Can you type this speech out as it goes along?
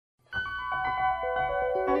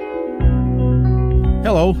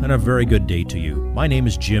Hello, and a very good day to you. My name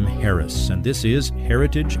is Jim Harris, and this is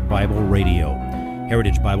Heritage Bible Radio.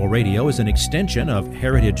 Heritage Bible Radio is an extension of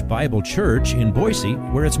Heritage Bible Church in Boise,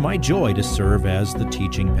 where it's my joy to serve as the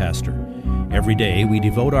teaching pastor. Every day, we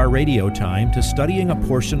devote our radio time to studying a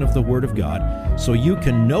portion of the Word of God so you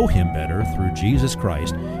can know Him better through Jesus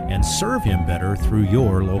Christ and serve Him better through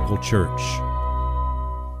your local church.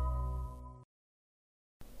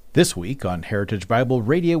 This week on Heritage Bible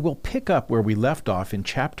Radio, we'll pick up where we left off in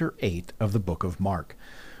chapter 8 of the book of Mark.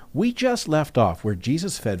 We just left off where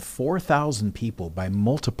Jesus fed 4,000 people by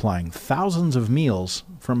multiplying thousands of meals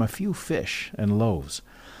from a few fish and loaves.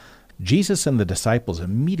 Jesus and the disciples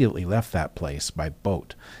immediately left that place by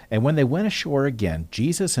boat, and when they went ashore again,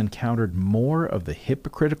 Jesus encountered more of the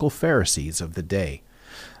hypocritical Pharisees of the day.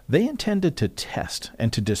 They intended to test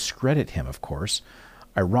and to discredit him, of course.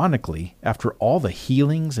 Ironically, after all the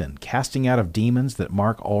healings and casting out of demons that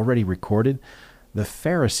Mark already recorded, the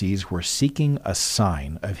Pharisees were seeking a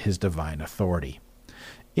sign of his divine authority.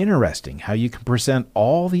 Interesting how you can present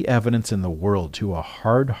all the evidence in the world to a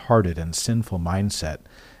hard-hearted and sinful mindset,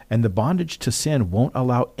 and the bondage to sin won't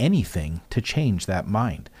allow anything to change that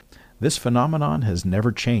mind. This phenomenon has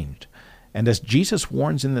never changed. And as Jesus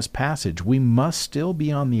warns in this passage, we must still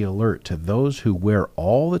be on the alert to those who wear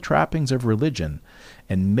all the trappings of religion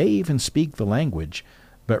and may even speak the language,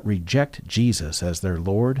 but reject Jesus as their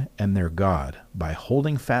Lord and their God by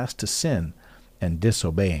holding fast to sin and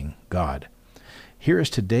disobeying God. Here is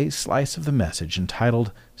today's slice of the message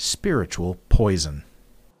entitled Spiritual Poison.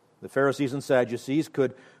 The Pharisees and Sadducees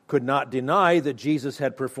could not deny that Jesus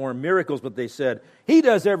had performed miracles, but they said, He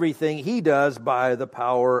does everything He does by the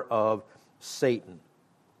power of Satan.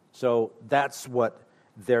 So that's what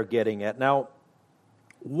they're getting at. Now,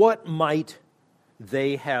 what might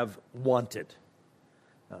they have wanted?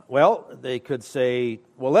 Well, they could say,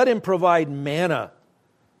 well, let Him provide manna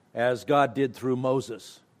as God did through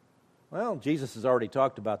Moses. Well, Jesus has already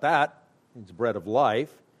talked about that. It's bread of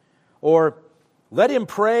life. Or let Him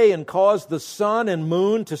pray and cause the sun and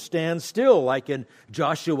moon to stand still, like in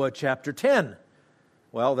Joshua chapter 10.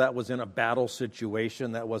 Well, that was in a battle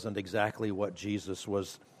situation. That wasn't exactly what Jesus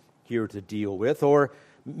was here to deal with. Or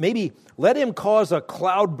maybe let Him cause a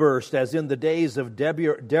cloudburst, as in the days of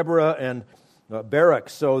Deborah and Barak,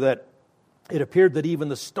 so that it appeared that even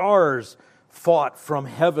the stars fought from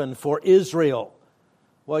heaven for Israel.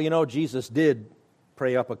 Well, you know, Jesus did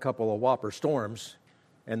pray up a couple of whopper storms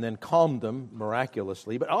and then calmed them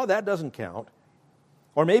miraculously, but that doesn't count.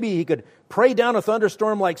 Or maybe He could pray down a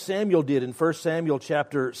thunderstorm like Samuel did in 1 Samuel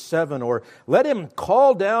chapter 7, or let Him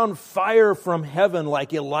call down fire from heaven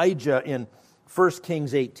like Elijah in 1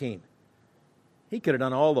 Kings 18. He could have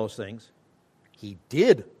done all those things. He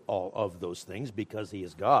did all of those things because He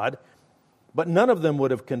is God, but none of them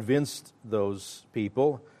would have convinced those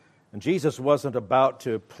people, and Jesus wasn't about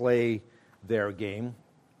to play their game.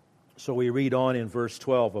 So we read on in verse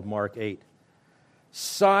 12 of Mark 8.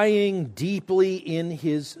 Sighing deeply in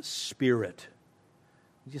His spirit.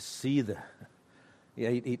 You just see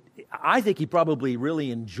I think He probably really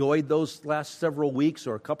enjoyed those last several weeks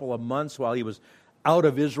or a couple of months while He was out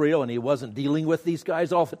of Israel and He wasn't dealing with these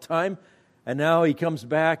guys all the time. And now He comes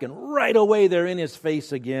back and right away they're in His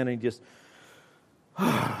face again and just,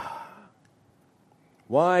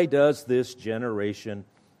 why does this generation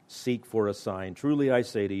seek for a sign? Truly I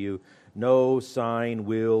say to you, no sign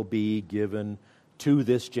will be given to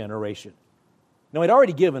this generation. Now, He'd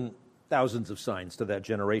already given thousands of signs to that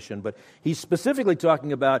generation, but He's specifically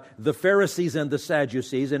talking about the Pharisees and the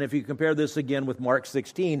Sadducees, and if you compare this again with Mark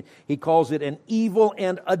 16, He calls it an evil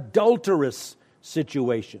and adulterous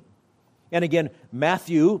situation. And again,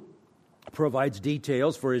 Matthew provides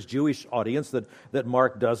details for his Jewish audience that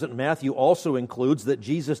Mark doesn't. Matthew also includes that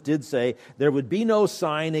Jesus did say there would be no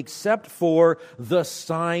sign except for the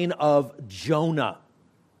sign of Jonah.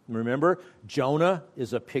 Remember, Jonah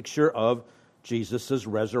is a picture of Jesus'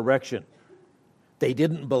 resurrection. They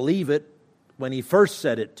didn't believe it when He first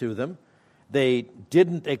said it to them. They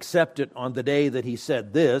didn't accept it on the day that He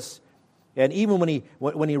said this. And even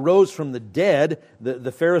when he rose from the dead,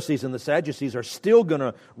 the Pharisees and the Sadducees are still going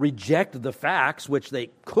to reject the facts, which they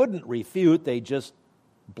couldn't refute. They just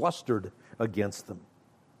blustered against them.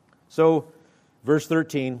 So, verse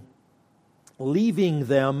 13, leaving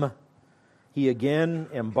them, He again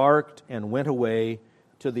embarked and went away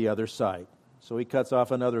to the other side. So He cuts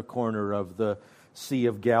off another corner of the Sea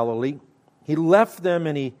of Galilee. He left them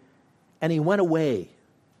and he went away.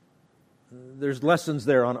 There's lessons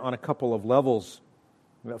there on a couple of levels.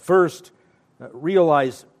 First,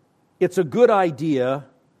 realize it's a good idea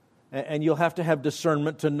and you'll have to have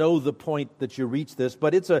discernment to know the point that you reach this,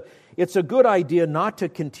 but it's a good idea not to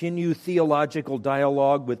continue theological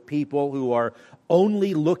dialogue with people who are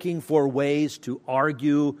only looking for ways to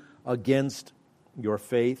argue against your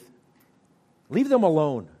faith. Leave them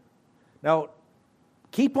alone. Now,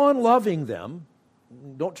 keep on loving them.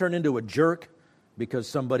 Don't turn into a jerk because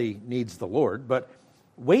somebody needs the Lord, but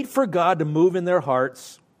wait for God to move in their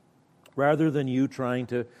hearts rather than you trying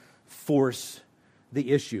to force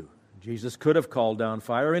the issue. Jesus could have called down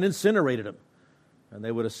fire and incinerated him, and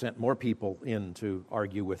they would have sent more people in to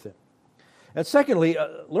argue with him. And secondly,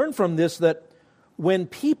 learn from this that when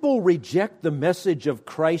people reject the message of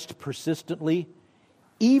Christ persistently,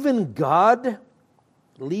 even God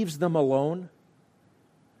leaves them alone.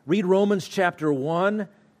 Read Romans chapter 1,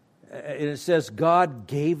 and it says God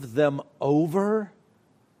gave them over.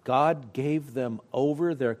 God gave them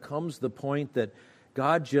over. There comes the point that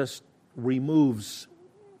God just removes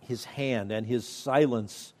His hand, and His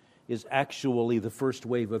silence is actually the first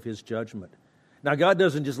wave of His judgment. Now, God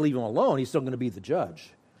doesn't just leave them alone. He's still going to be the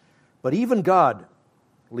judge. But even God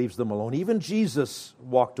leaves them alone. Even Jesus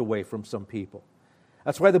walked away from some people.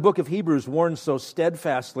 That's why the book of Hebrews warns so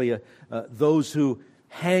steadfastly those who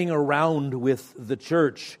hang around with the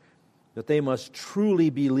church that they must truly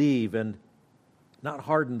believe and not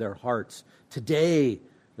harden their hearts. Today,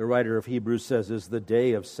 the writer of Hebrews says, is the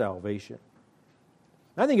day of salvation.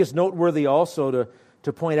 I think it's noteworthy also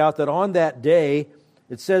to point out that on that day,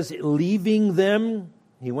 it says, leaving them,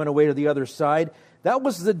 He went away to the other side. That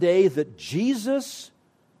was the day that Jesus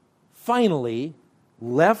finally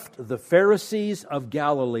left the Pharisees of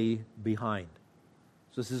Galilee behind.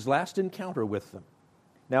 So this is His last encounter with them.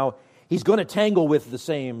 Now, He's going to tangle with the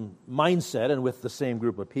same mindset and with the same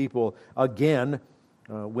group of people again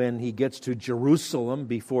when He gets to Jerusalem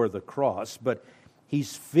before the cross, but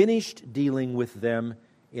He's finished dealing with them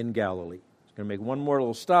in Galilee. He's going to make one more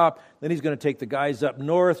little stop, then He's going to take the guys up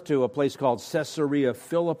north to a place called Caesarea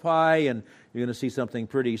Philippi, and you're going to see something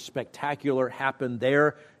pretty spectacular happen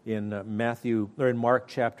there in Mark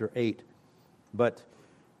chapter 8. But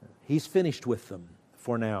He's finished with them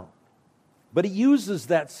for now. But He uses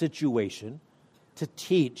that situation to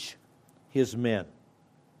teach His men.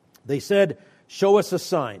 They said, show us a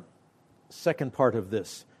sign. Second part of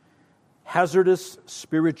this, hazardous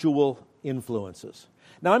spiritual influences.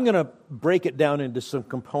 Now I'm going to break it down into some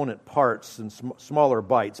component parts and smaller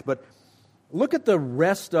bites, but look at the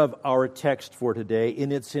rest of our text for today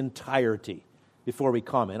in its entirety before we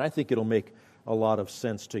comment. I think it'll make a lot of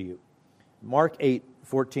sense to you. Mark 8,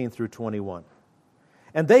 14 through 21.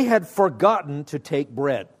 And they had forgotten to take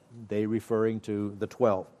bread, they referring to the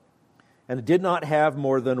 12, and did not have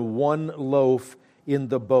more than one loaf in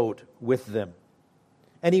the boat with them.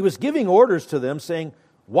 And He was giving orders to them, saying,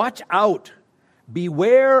 watch out,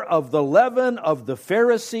 beware of the leaven of the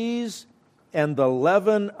Pharisees and the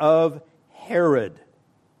leaven of Herod.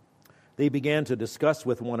 They began to discuss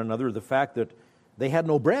with one another the fact that they had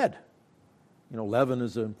no bread. You know, leaven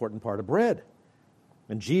is an important part of bread.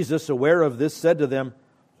 And Jesus, aware of this, said to them,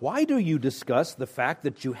 why do you discuss the fact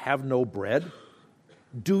that you have no bread?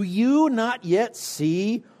 Do you not yet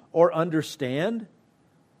see or understand?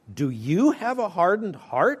 Do you have a hardened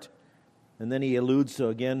heart? And then He alludes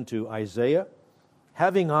again to Isaiah.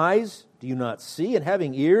 Having eyes, do you not see? And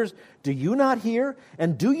having ears, do you not hear?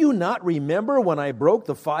 And do you not remember when I broke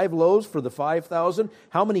the 5 loaves for the 5,000,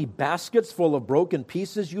 how many baskets full of broken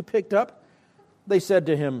pieces you picked up? They said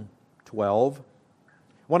to Him, 12.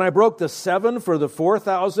 When I broke the 7 for the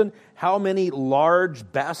 4,000, how many large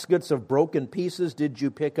baskets of broken pieces did you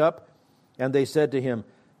pick up? And they said to Him,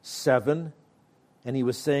 7. And He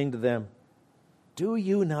was saying to them, do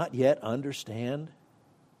you not yet understand?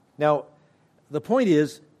 Now, the point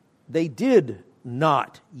is, they did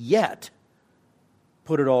not yet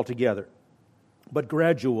put it all together. But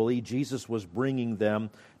gradually, Jesus was bringing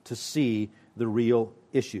them to see the real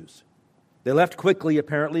issues. They left quickly,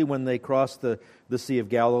 apparently, when they crossed the Sea of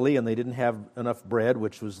Galilee, and they didn't have enough bread,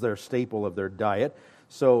 which was their staple of their diet.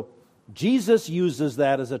 So Jesus uses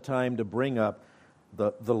that as a time to bring up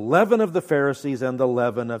the leaven of the Pharisees and the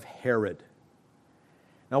leaven of Herod.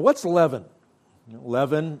 Now, what's leaven?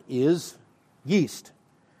 Leaven is yeast.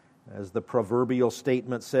 As the proverbial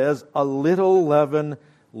statement says, a little leaven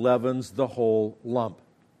leavens the whole lump.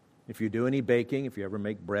 If you do any baking, if you ever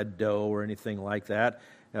make bread dough or anything like that,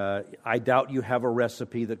 I doubt you have a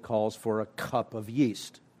recipe that calls for a cup of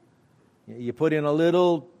yeast. You put in a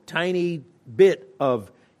little tiny bit of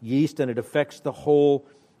yeast and it affects the whole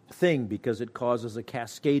thing because it causes a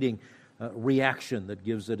cascading reaction that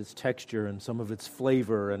gives it its texture and some of its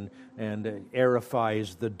flavor and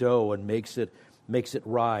aerifies the dough and makes it makes it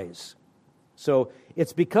rise. So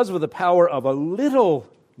it's because of the power of a little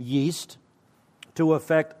yeast to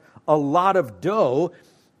affect a lot of dough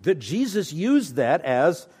that Jesus used that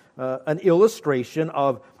as an illustration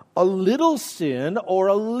of a little sin or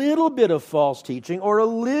a little bit of false teaching or a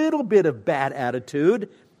little bit of bad attitude,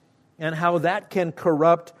 and how that can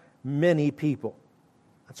corrupt many people.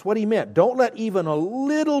 That's what he meant. Don't let even a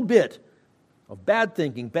little bit of bad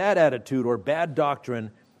thinking, bad attitude, or bad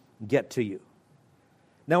doctrine get to you.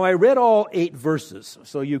 Now, I read all 8 verses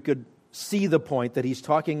so you could see the point that he's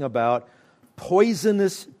talking about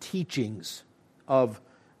poisonous teachings of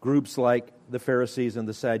groups like the Pharisees and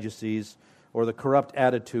the Sadducees, or the corrupt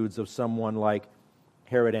attitudes of someone like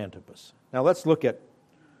Herod Antipas. Now, let's look at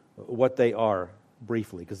what they are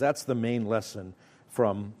briefly, because that's the main lesson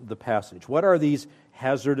from the passage. What are these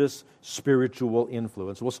hazardous spiritual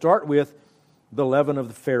influences? We'll start with the leaven of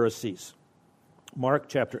the Pharisees. Mark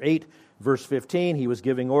chapter 8, verse 15, he was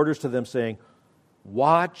giving orders to them saying,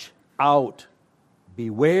 "Watch out,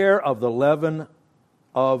 beware of the leaven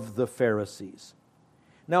of the Pharisees."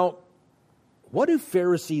 Now, what do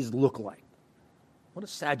Pharisees look like? What do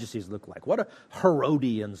Sadducees look like? What do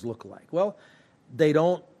Herodians look like? Well, they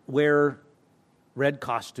don't wear red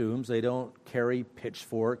costumes. They don't carry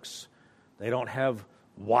pitchforks. They don't have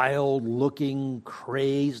wild-looking,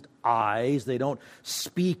 crazed eyes. They don't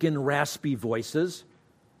speak in raspy voices.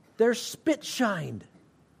 They're spit-shined.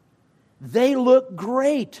 They look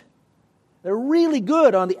great. They're really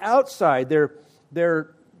good on the outside. They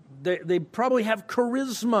probably have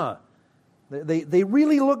charisma. They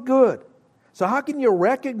really look good. So how can you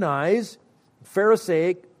recognize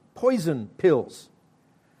Pharisaic poison pills?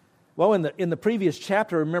 Well, in the previous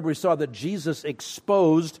chapter, remember we saw that Jesus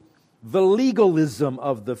exposed the legalism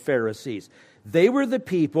of the Pharisees. They were the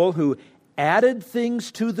people who added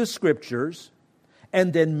things to the Scriptures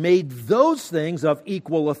and then made those things of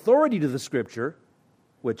equal authority to the Scripture,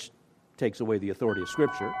 which takes away the authority of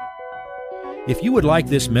Scripture. If you would like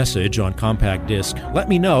this message on compact disc, let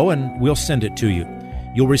me know and we'll send it to you.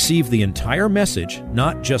 You'll receive the entire message,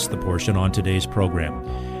 not just the portion on today's program.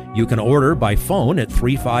 You can order by phone at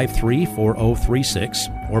 353-4036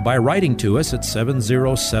 or by writing to us at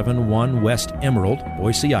 7071 West Emerald,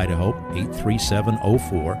 Boise, Idaho,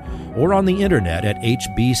 83704, or on the internet at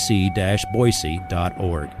hbc-boise.org.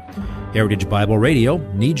 Heritage Bible Radio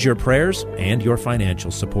needs your prayers and your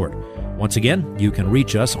financial support. Once again, you can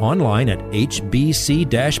reach us online at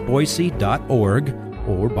hbc-boise.org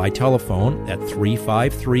or by telephone at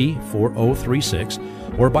 353-4036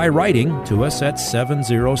 or by writing to us at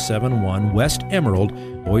 7071 West Emerald,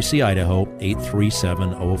 Boise, Idaho,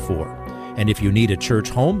 83704. And if you need a church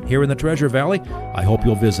home here in the Treasure Valley, I hope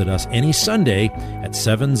you'll visit us any Sunday at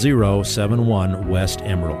 7071 West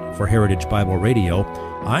Emerald. For Heritage Bible Radio,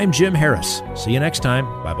 I'm Jim Harris. See you next time.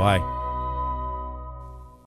 Bye-bye.